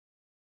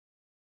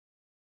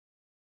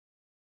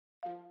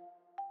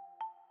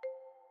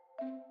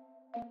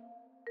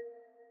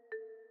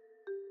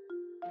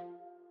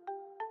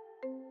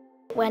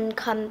When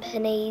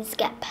companies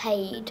get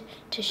paid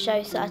to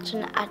show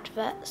certain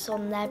adverts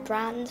on their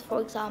brands, for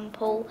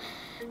example,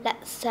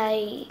 let's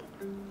say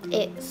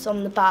it's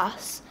on the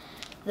bus,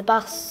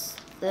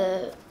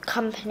 the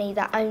company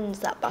that owns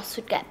that bus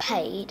would get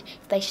paid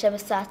if they show a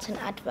certain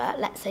advert,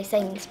 let's say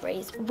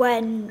Sainsbury's.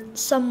 When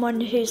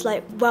someone who's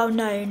like well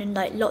known and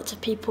like lots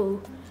of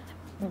people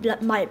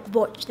might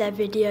watch their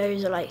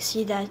videos or like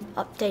see their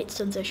updates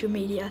on social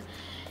media,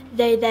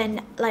 they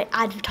then like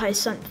advertise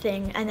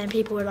something and then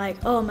people are like,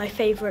 oh, my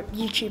favourite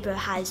YouTuber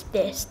has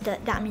this,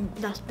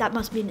 that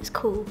must mean it's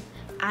cool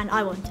and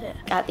I want it.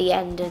 At the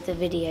end of the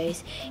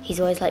videos, he's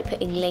always like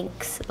putting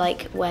links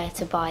like where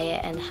to buy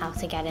it and how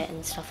to get it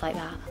and stuff like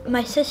that.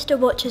 My sister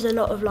watches a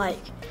lot of like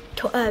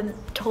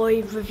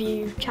toy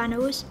review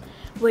channels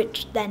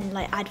which then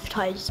like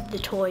advertise the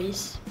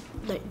toys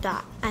like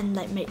that and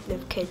like make the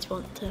kids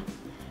want to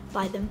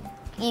buy them.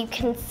 You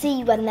can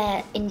see when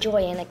they're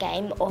enjoying a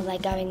game or they're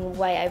going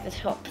way over the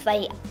top.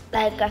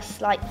 They're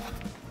just like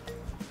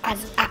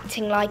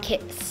acting like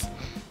it's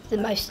the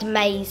most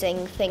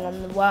amazing thing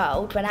on the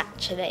world when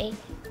actually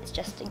it's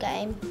just a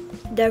game.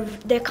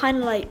 They're kind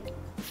of like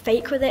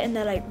fake with it and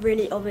they're like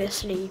really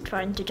obviously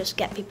trying to just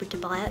get people to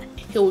buy it.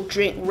 He'll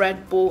drink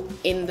Red Bull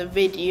in the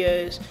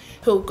videos.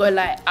 He'll go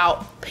like,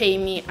 out, pay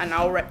me and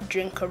I'll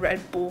drink a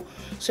Red Bull.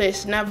 So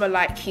it's never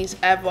like he's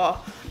ever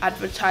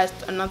advertised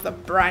another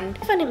brand.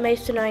 I find it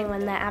most annoying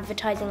when they're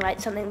advertising like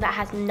something that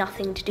has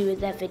nothing to do with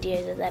their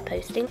videos that they're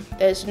posting.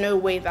 There's no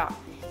way that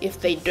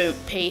if they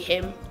don't pay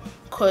him,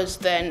 because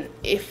then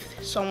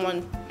if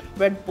someone,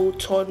 Red Bull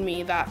told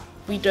me that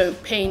we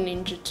don't pay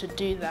Ninja to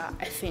do that,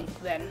 I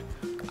think then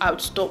I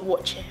would stop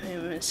watching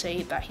him and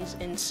say that he's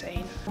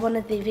insane. One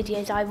of the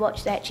videos I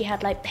watched, they actually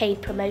had like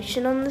paid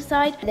promotion on the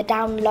side. The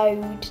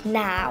download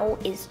now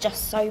is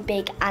just so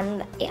big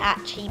and it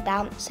actually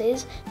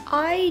bounces.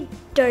 I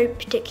don't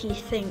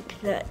particularly think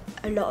that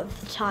a lot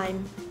of the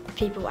time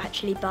people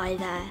actually buy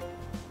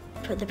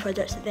the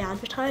products that they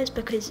advertise,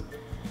 because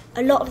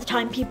a lot of the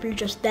time people are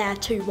just there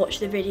to watch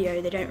the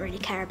video. They don't really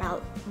care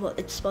about what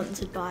it's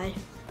sponsored by.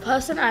 The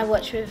person I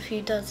watch with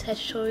who does hair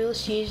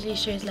tutorials, she usually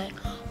shows like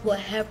what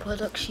hair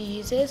product she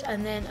uses,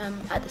 and then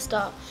at the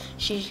start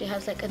she usually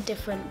has like a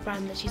different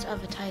brand that she's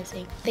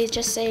advertising. They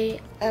just say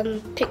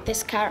pick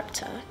this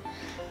character,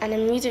 and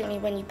immediately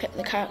when you pick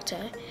the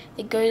character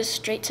it goes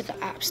straight to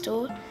the App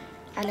Store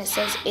and it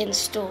says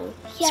install.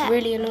 It's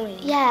really annoying.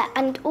 Yeah,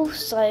 and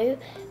also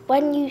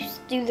when you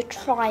do the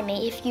try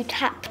me, if you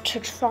tap to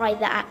try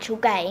the actual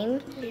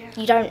game,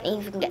 you don't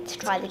even get to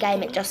try the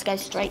game, it just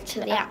goes straight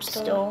to the App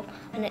Store.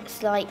 And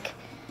it's like,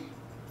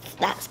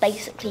 that's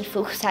basically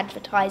false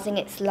advertising,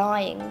 it's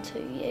lying to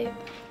you.